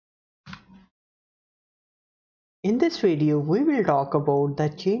In this video, we will talk about the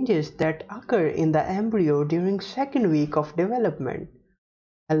changes that occur in the embryo during second week of development.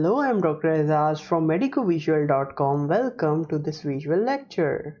 Hello, I'm Dr. Aizaz from MedicoVisual.com. Welcome to this visual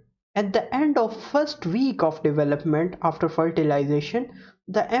lecture. At the end of first week of development after fertilization,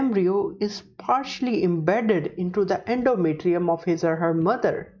 the embryo is partially embedded into the endometrium of his or her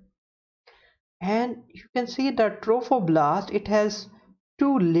mother. And you can see the trophoblast, it has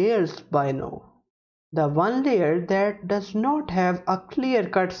two layers by now. The one layer that does not have a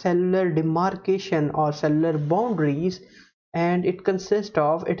clear-cut cellular demarcation or cellular boundaries, and it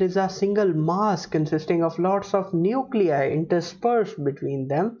is a single mass consisting of lots of nuclei interspersed between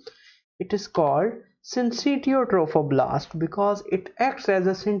them. It is called syncytiotrophoblast because it acts as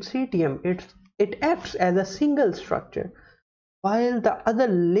a syncytium. It acts as a single structure, while the other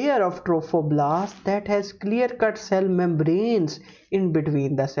layer of trophoblast that has clear-cut cell membranes in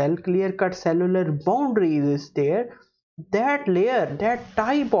between the cell, clear-cut cellular boundaries is there. That layer, that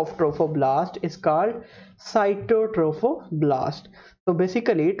type of trophoblast is called cytotrophoblast. So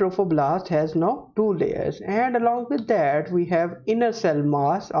basically trophoblast has now two layers, and along with that we have inner cell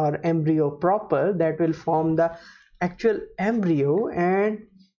mass or embryo proper that will form the actual embryo, and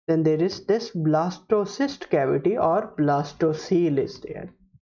then there is this blastocyst cavity or blastocele is there,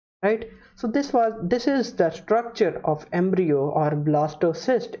 right? So this is the structure of embryo or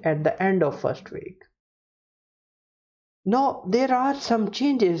blastocyst at the end of first week. Now there are some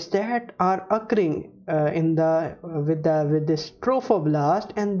changes that are occurring with this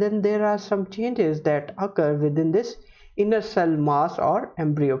trophoblast, and then there are some changes that occur within this inner cell mass or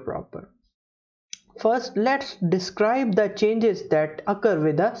embryo proper. First, let's describe the changes that occur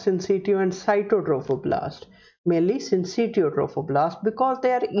with the syncytio and cytotrophoblast, mainly syncytiotrophoblast because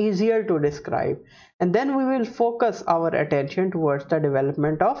they are easier to describe, and then we will focus our attention towards the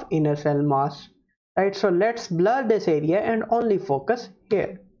development of inner cell mass. Right, so let's blur this area and only focus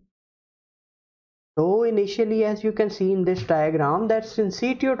here. So initially, as you can see in this diagram, that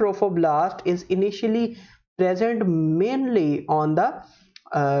syncytiotrophoblast is initially present mainly on the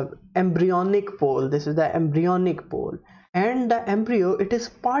embryonic pole. This is the embryonic pole, and the embryo, it is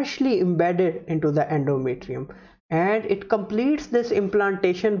partially embedded into the endometrium, and it completes this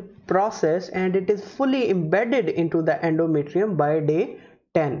implantation process and it is fully embedded into the endometrium by day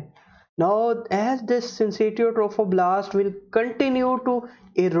 10. Now, as this syncytiotrophoblast will continue to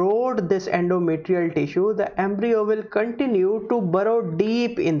erode this endometrial tissue, the embryo will continue to burrow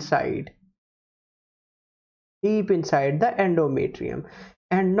deep inside the endometrium.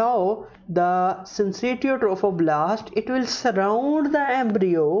 And now the syncytiotrophoblast, it will surround the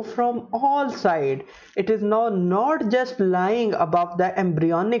embryo from all sides. It is now not just lying above the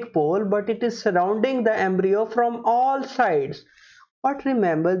embryonic pole, but it is surrounding the embryo from all sides. But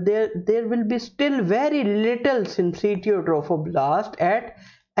remember, there will be still very little syncytiotrophoblast at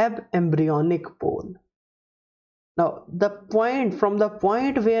embryonic pole. Now, from the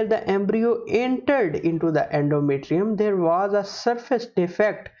point where the embryo entered into the endometrium, there was a surface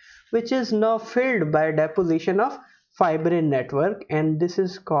defect which is now filled by deposition of fibrin network, and this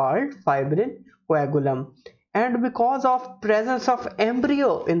is called fibrin coagulum. And because of presence of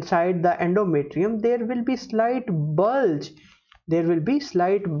embryo inside the endometrium, there will be slight bulge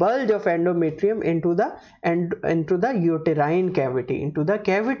of endometrium into the uterine cavity, into the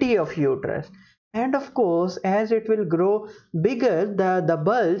cavity of uterus. And of course, as it will grow bigger, the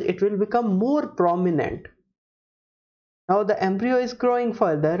bulge, it will become more prominent. Now the embryo is growing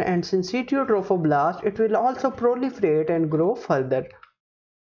further, and syncytiotrophoblast, it will also proliferate and grow further.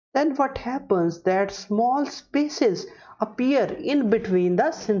 Then what happens, that small spaces appear in between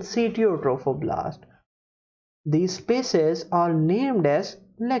the syncytiotrophoblast. These spaces are named as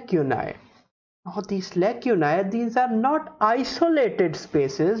lacunae. Now these lacunae, these are not isolated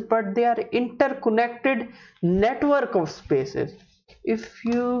spaces, but they are interconnected network of spaces. If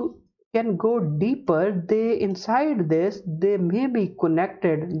you can go deeper, inside this, they may be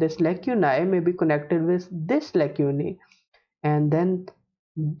connected, this lacunae may be connected with this lacunae, and then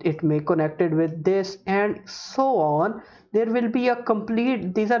it may connected with this, and so on. There will be a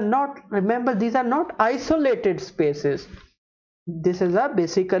complete, these are not isolated spaces. This is a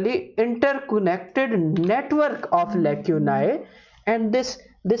basically interconnected network of lacunae, and this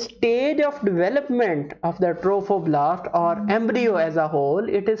stage of development of the trophoblast or embryo as a whole,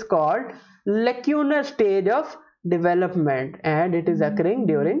 it is called lacunar stage of development, and it is occurring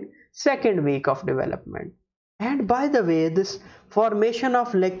during second week of development. And by the way, this formation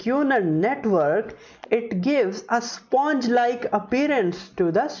of lacunar network, it gives a sponge-like appearance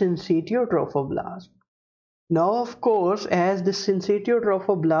to the syncytiotrophoblast. Now, of course, as the syncytial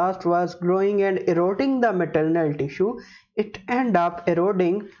trophoblast was growing and eroding the maternal tissue, it ended up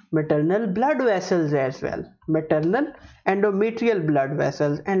eroding maternal blood vessels as well, maternal endometrial blood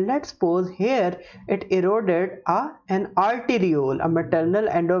vessels. And let's suppose here it eroded an arteriole, a maternal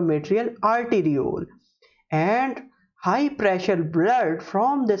endometrial arteriole, and high pressure blood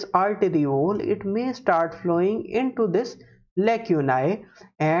from this arteriole, it may start flowing into this lacunae.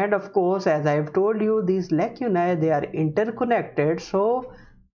 And of course, as I have told you, these lacunae, they are interconnected, so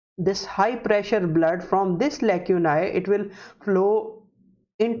this high pressure blood from this lacunae, it will flow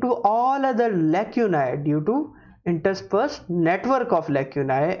into all other lacunae due to interspersed network of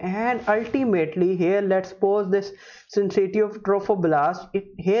lacunae. And ultimately here, let's suppose this syncytial trophoblast,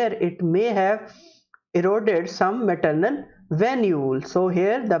 here it may have eroded some maternal venule, so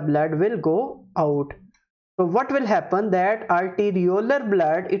here the blood will go out. So what will happen, that arteriolar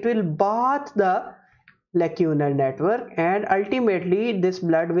blood, it will bath the lacunar network, and ultimately this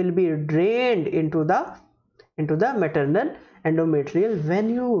blood will be drained into the maternal endometrial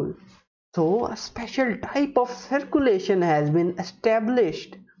venule. So a special type of circulation has been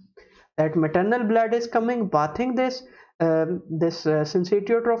established, that maternal blood is coming, bathing this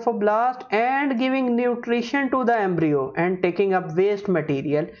syncytial trophoblast and giving nutrition to the embryo and taking up waste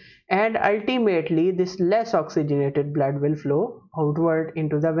material, and ultimately this less oxygenated blood will flow outward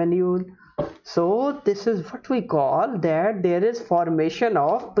into the venule. So this is what we call that there is formation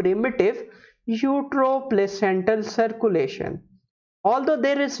of primitive uteroplacental circulation, although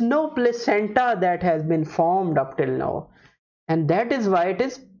there is no placenta that has been formed up till now, and that is why it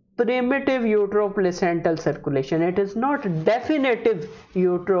is primitive uteroplacental circulation. It is not definitive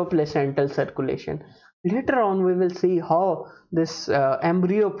uteroplacental circulation. Later on we will see how this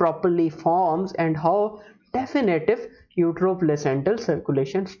embryo properly forms and how definitive uteroplacental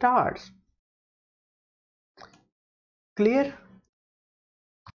circulation starts. Clear?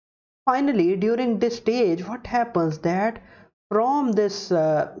 Finally, during this stage, what happens, that from this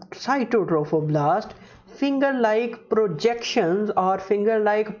cytotrophoblast, finger-like projections or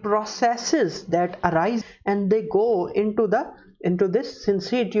finger-like processes that arise, and they go into this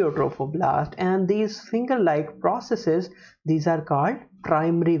syncytial trophoblast, and these finger-like processes, these are called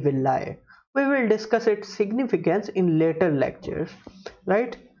primary villi. We will discuss its significance in later lectures,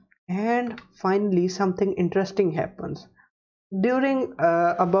 right? And finally, something interesting happens during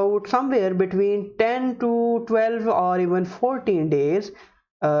about somewhere between 10 to 12 or even 14 days,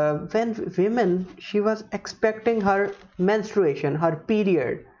 when women, she was expecting her menstruation, her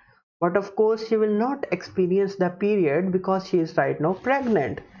period, but of course she will not experience the period because she is right now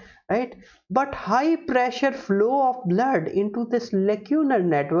pregnant, right? But high pressure flow of blood into this lacunar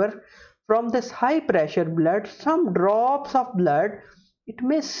network, from this high pressure blood, some drops of blood, it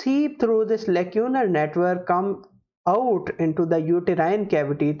may seep through this lacunar network, come out into the uterine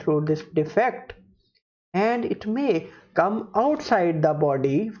cavity through this defect, and it may come outside the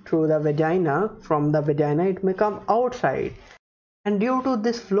body through the vagina. From the vagina it may come outside, and due to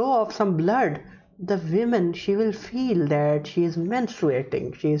this flow of some blood, the woman, she will feel that she is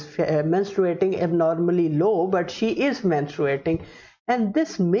menstruating. She is menstruating abnormally low, but she is menstruating, and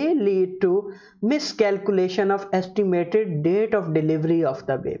this may lead to miscalculation of estimated date of delivery of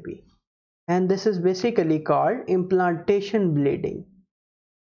the baby, and this is basically called implantation bleeding.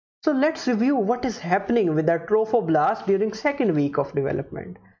 So let's review what is happening with the trophoblast during second week of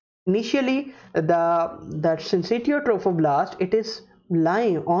development. Initially, the syncytial trophoblast, it is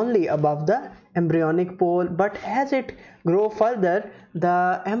lying only above the embryonic pole, but as it grows further,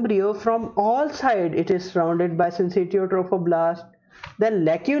 the embryo from all sides, it is surrounded by syncytial trophoblast. Then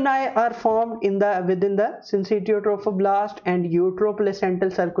lacunae are formed within the syncytial trophoblast, and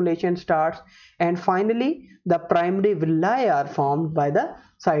uteroplacental circulation starts, and finally the primary villi are formed by the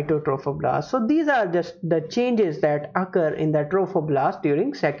cytotrophoblast. So these are just the changes that occur in the trophoblast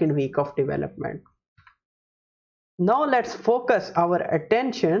during second week of development. Now let's focus our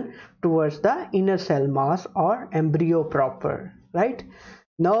attention towards the inner cell mass or embryo proper, right?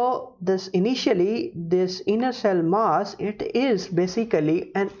 Now this inner cell mass, it is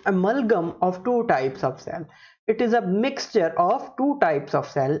basically an amalgam of two types of cell. It is a mixture of two types of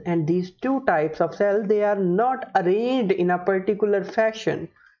cell, and these two types of cell, they are not arranged in a particular fashion,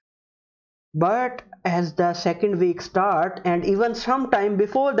 but as the second week start, and even sometime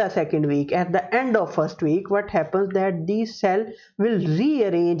before the second week, at the end of first week, what happens, that these cells will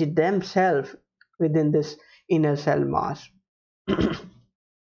rearrange themselves within this inner cell mass.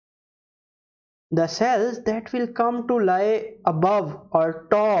 The cells that will come to lie above or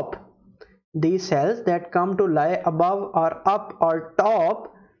top, these cells that come to lie above or up or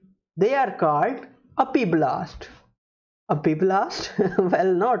top, they are called Epiblast. Epiblast?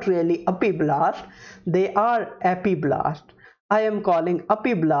 Well, not really epiblast. They are epiblast. I am calling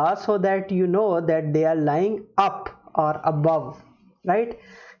epiblast so that you know that they are lying up or above, right?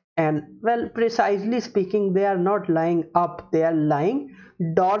 And well, precisely speaking, they are not lying up, they are lying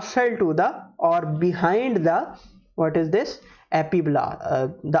dorsal to the or behind the, what is this,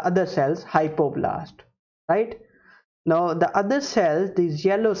 epiblast, the other cells, hypoblast, right? Now the other cells, these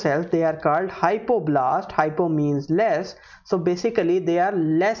yellow cells, they are called hypoblast. Hypo means less, so basically they are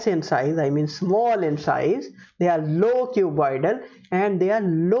less in size, I mean small in size. They are low cuboidal and they are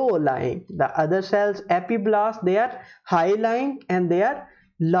low lying. The other cells, epiblast, they are high lying and they are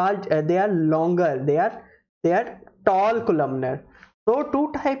large, they are longer, they are tall columnar. So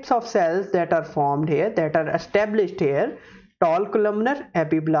two types of cells that are formed here, that are established here: tall columnar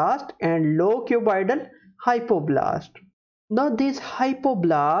epiblast and low cuboidal hypoblast. Now these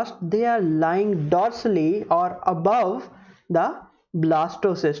hypoblasts, they are lying dorsally or above the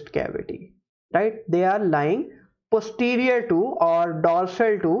blastocyst cavity, right? They are lying posterior to or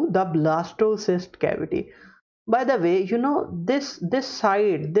dorsal to the blastocyst cavity. By the way, you know, this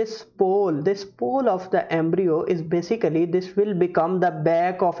side, this pole of the embryo is basically, this will become the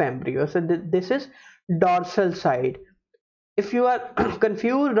back of embryo. So this is dorsal side. If you are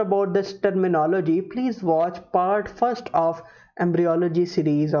confused about this terminology, please watch part first of embryology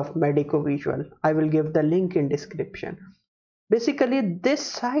series of MedicoVisual. I will give the link in description. Basically, this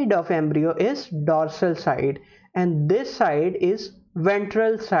side of embryo is dorsal side and this side is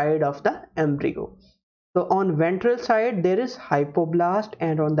ventral side of the embryo. So on ventral side there is hypoblast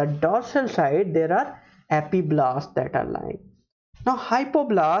and on the dorsal side there are epiblasts that are lying. Now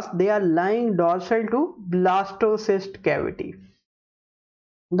hypoblasts, they are lying dorsal to blastocyst cavity.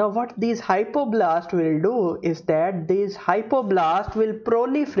 Now what these hypoblasts will do is that these hypoblasts will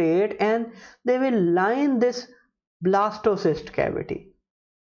proliferate and they will line this blastocyst cavity.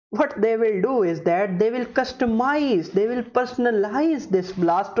 What they will do is that they will customize, they will personalize this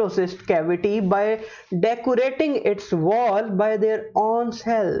blastocyst cavity by decorating its wall by their own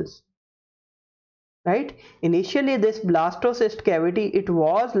cells. Right? Initially this blastocyst cavity, it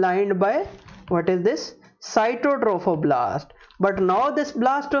was lined by, what is this, cytotrophoblast, but now this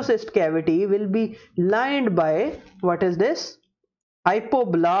blastocyst cavity will be lined by, what is this,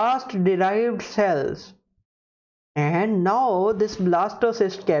 hypoblast derived cells. And now this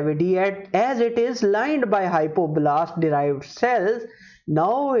blastocyst cavity, as it is lined by hypoblast derived cells,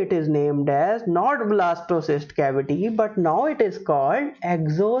 now it is named as not blastocyst cavity, but now it is called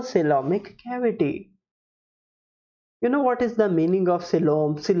exocelomic cavity. You know what is the meaning of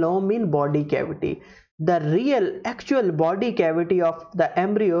coelom? Coelom means body cavity. The real actual body cavity of the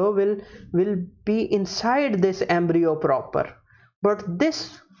embryo will be inside this embryo proper. But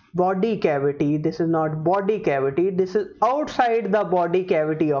this body cavity, this is not body cavity, this is outside the body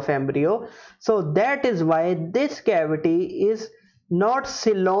cavity of embryo. So that is why this cavity is not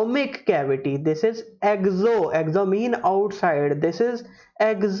coelomic cavity. This is exo mean outside. This is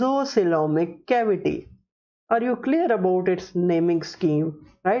exocelomic cavity. Are you clear about its naming scheme,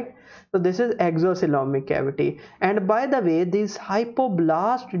 right? So this is exocelomic cavity. And by the way, these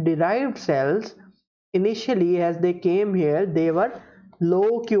hypoblast derived cells, initially as they came here, they were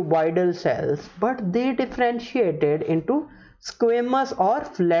low cuboidal cells, but they differentiated into squamous or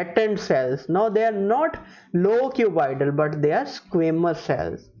flattened cells. Now they are not low cuboidal, but they are squamous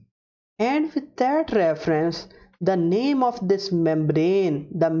cells. And with that reference, the name of this membrane,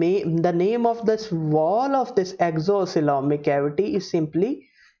 the name of this wall of this exocelomic cavity is simply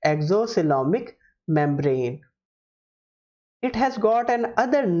exocelomic membrane. It has got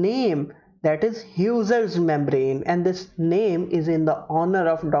another name, that is Heuser's membrane, and this name is in the honor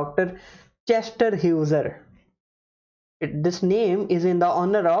of Dr. Chester Heuser. This name is in the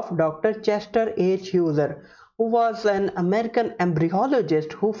honor of Dr. Chester H. Heuser, who was an American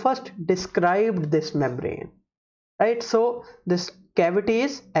embryologist who first described this membrane. Right, so this cavity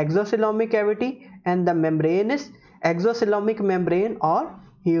is exocelomic cavity and the membrane is exocelomic membrane or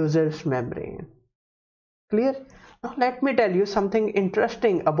Heuser's membrane. Clear? Now let me tell you something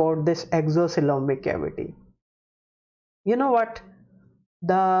interesting about this exocelomic cavity. You know what?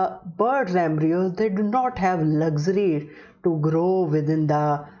 The bird's embryos, they do not have luxury to grow within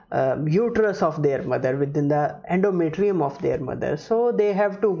the uterus of their mother, within the endometrium of their mother. So they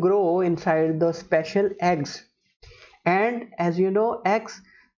have to grow inside those special eggs. And as you know, eggs,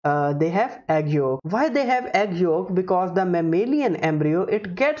 they have egg yolk. Why they have egg yolk? Because the mammalian embryo,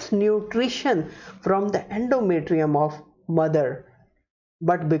 it gets nutrition from the endometrium of mother.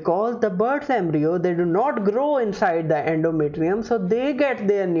 But because the bird's embryo, they do not grow inside the endometrium, so they get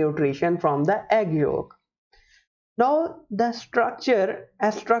their nutrition from the egg yolk. Now the structure,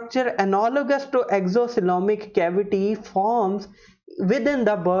 a structure analogous to exocelomic cavity forms within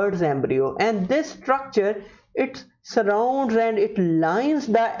the bird's embryo, and this structure, it surrounds and it lines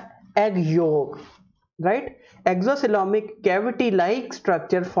the egg yolk, right? Exocelomic cavity like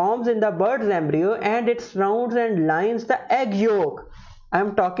structure forms in the bird's embryo and it surrounds and lines the egg yolk. I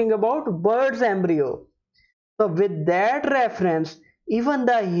am talking about bird's embryo. So with that reference, even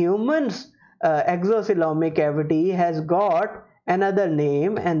the human's exocelomic cavity has got another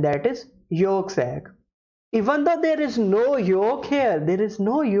name, and that is yolk sac. Even though there is no yolk here, there is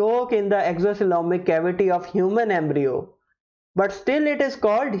no yolk in the exocelomic cavity of human embryo, but still it is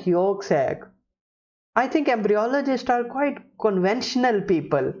called yolk sac. I think embryologists are quite conventional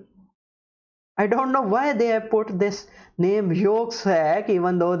people. I don't know why they have put this name yolk sac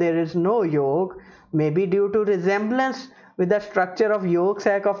even though there is no yolk. Maybe due to resemblance with the structure of yolk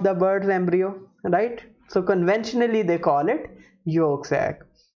sac of the bird's embryo, right? So conventionally they call it yolk sac.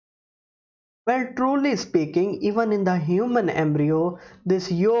 Well, truly speaking, even in the human embryo, this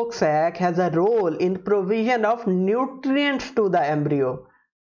yolk sac has a role in provision of nutrients to the embryo.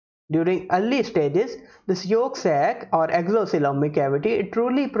 During early stages, this yolk sac or exocelomic cavity, it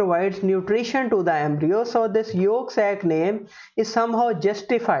truly provides nutrition to the embryo, so this yolk sac name is somehow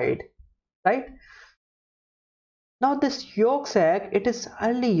justified, right? Now this yolk sac, it is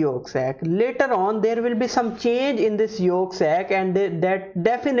early yolk sac. Later on there will be some change in this yolk sac and that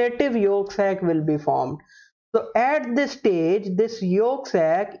definitive yolk sac will be formed. So at this stage, this yolk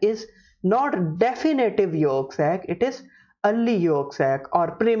sac is not definitive yolk sac, it is early yolk sac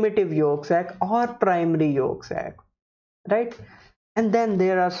or primitive yolk sac or primary yolk sac, right? And then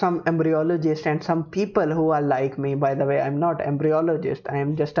there are some embryologists and some people who are like me. By the way, I'm not embryologist, I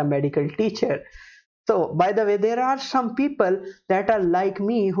am just a medical teacher. So by the way, there are some people that are like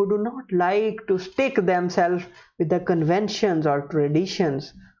me who do not like to stick themselves with the conventions or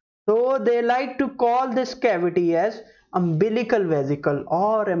traditions. So they like to call this cavity as umbilical vesicle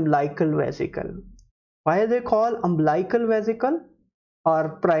or umbilical vesicle. Why they call umbilical vesicle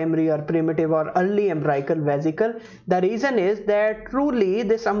or primary or primitive or early umbilical vesicle? The reason is that truly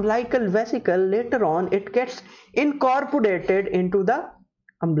this umbilical vesicle later on it gets incorporated into the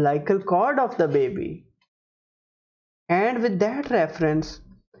umbilical cord of the baby. And with that reference,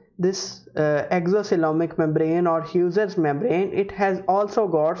 this exocelomic membrane or Heuser's membrane, it has also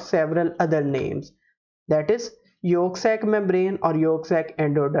got several other names. That is yolk sac membrane or yolk sac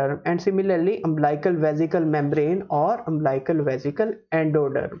endoderm, and similarly umbilical vesicle membrane or umbilical vesicle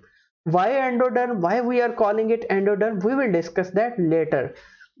endoderm. Why endoderm? Why we are calling it endoderm? We will discuss that later.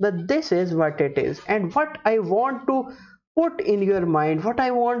 But this is what it is, and what I want to put in your mind, what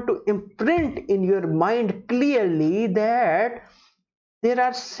I want to imprint in your mind clearly, that there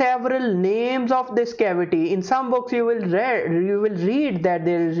are several names of this cavity. In some books you will read that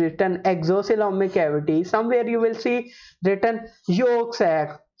there is written exocelomic cavity. Somewhere you will see written yolk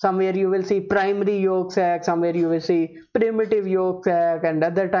sac. Somewhere you will see primary yolk sac. Somewhere you will see primitive yolk sac, and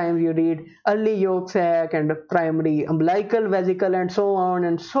other times you read early yolk sac and primary umbilical vesicle and so on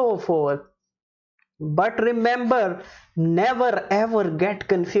and so forth. But remember, never ever get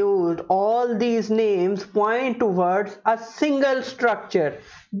confused. All these names point towards a single structure.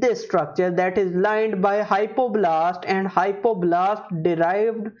 This structure that is lined by hypoblast and hypoblast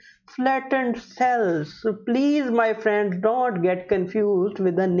derived flattened cells. So please, my friends, don't get confused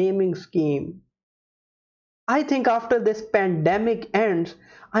with the naming scheme. I think after this pandemic ends,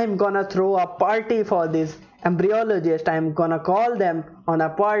 I'm gonna throw a party for this embryologist. I'm gonna call them on a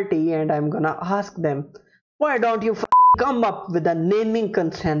party and I'm gonna ask them, why don't you come up with a naming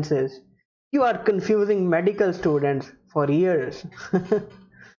consensus? You are confusing medical students for years.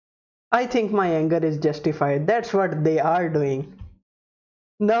 I think my anger is justified. That's what they are doing.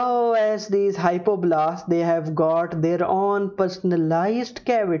 Now, as these hypoblasts, they have got their own personalized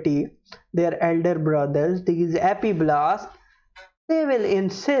cavity. Their elder brothers, these epiblasts, they will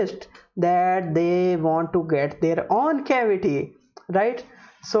insist that they want to get their own cavity, right?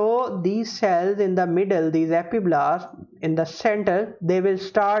 So these cells in the middle, these epiblasts in the center, they will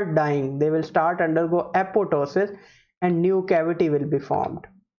start dying. They will start undergo apoptosis and new cavity will be formed.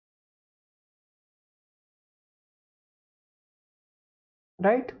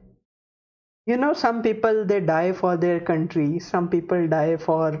 Right? You know, some people they die for their country, some people die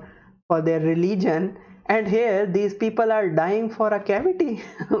for their religion, and here these people are dying for a cavity.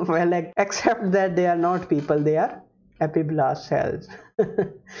 Well, except that they are not people, they are epiblast cells.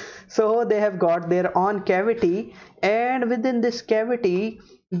 So they have got their own cavity, and within this cavity,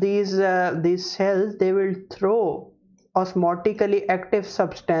 these cells, they will throw osmotically active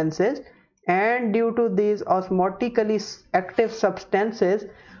substances, and due to these osmotically active substances,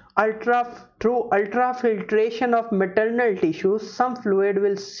 through ultrafiltration of maternal tissues, some fluid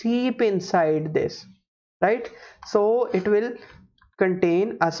will seep inside this, right? So it will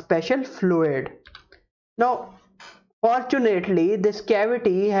contain a special fluid. Now, fortunately, this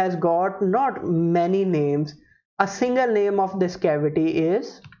cavity has got not many names. A single name of this cavity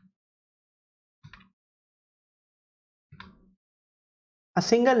is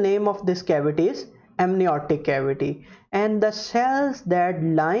amniotic cavity, and the cells that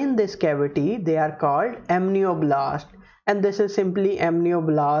line this cavity, they are called amnioblast, and this is simply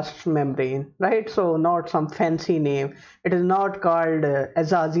amnioblast membrane, right? So not some fancy name. It is not called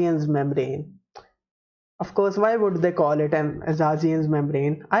Aizaz's membrane. Of course, why would they call it an Aizaz's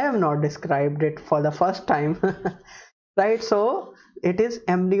membrane? I have not described it for the first time. Right? So it is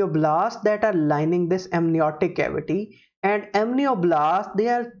amnioblasts that are lining this amniotic cavity, and amnioblasts, they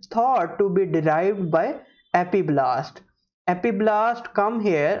are thought to be derived by epiblast. Epiblast come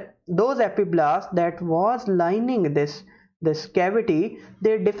here. Those epiblast that was lining this cavity,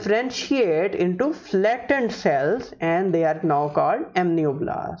 they differentiate into flattened cells, and they are now called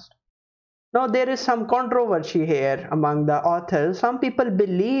amnioblast. Now there is some controversy here among the authors. Some people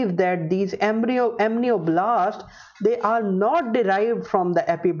believe that these amnioblasts, they are not derived from the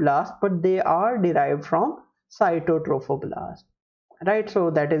epiblast, but they are derived from cytotrophoblast, right? So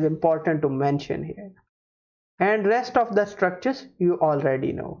that is important to mention here. And rest of the structures you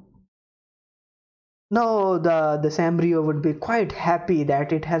already know. Now this embryo would be quite happy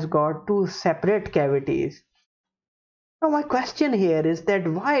that it has got two separate cavities. Now my question here is that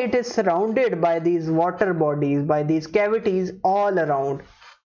why it is surrounded by these water bodies, by these cavities all around,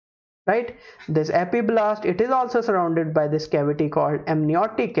 right? This epiblast, it is also surrounded by this cavity called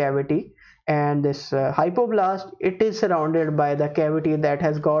amniotic cavity, and this hypoblast, it is surrounded by the cavity that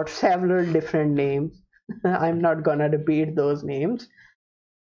has got several different names. I'm not gonna repeat those names,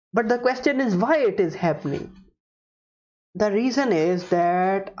 but the question is why it is happening. The reason is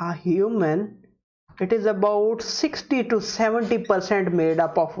that a human, it is about 60 to 70% made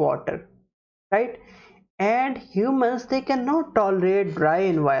up of water, right? And humans, they cannot tolerate dry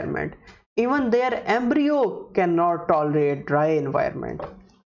environment. Even their embryo cannot tolerate dry environment.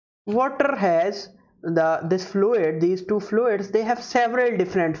 Water has this fluid, these two fluids, they have several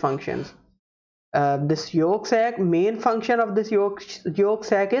different functions. This yolk sac, main function of this yolk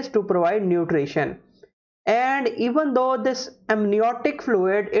sac is to provide nutrition. And even though this amniotic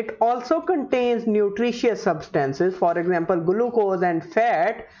fluid, it also contains nutritious substances, for example glucose and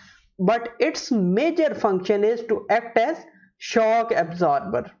fat, but its major function is to act as shock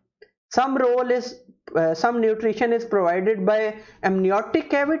absorber. Some nutrition is provided by amniotic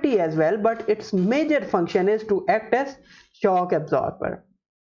cavity as well, but its major function is to act as shock absorber.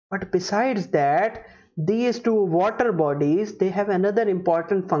 But besides that, these two water bodies, they have another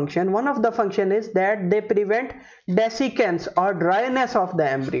important function. One of the function is that they prevent desiccants or dryness of the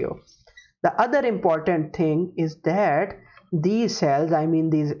embryo. The other important thing is that these cells, I mean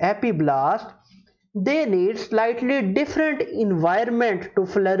these epiblasts, they need slightly different environment to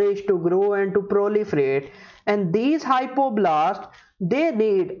flourish, to grow and to proliferate. And these hypoblasts, they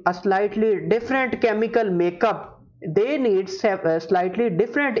need a slightly different chemical makeup. They need a slightly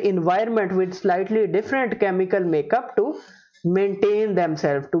different environment with slightly different chemical makeup to maintain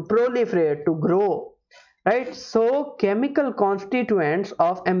themselves, to proliferate, to grow, right? So chemical constituents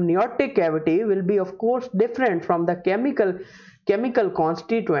of amniotic cavity will be of course different from the chemical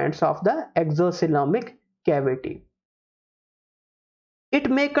constituents of the exocelomic cavity.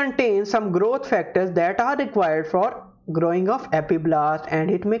 It may contain some growth factors that are required for growing of epiblast, and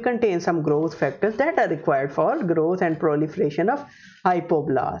it may contain some growth factors that are required for growth and proliferation of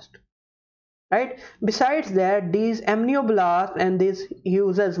hypoblast, right? Besides that, these amnioblasts and this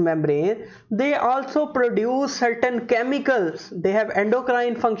Heuser's membrane, they also produce certain chemicals. They have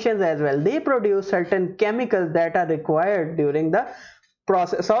endocrine functions as well. They produce certain chemicals that are required during the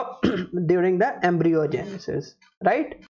process of during the embryogenesis, right?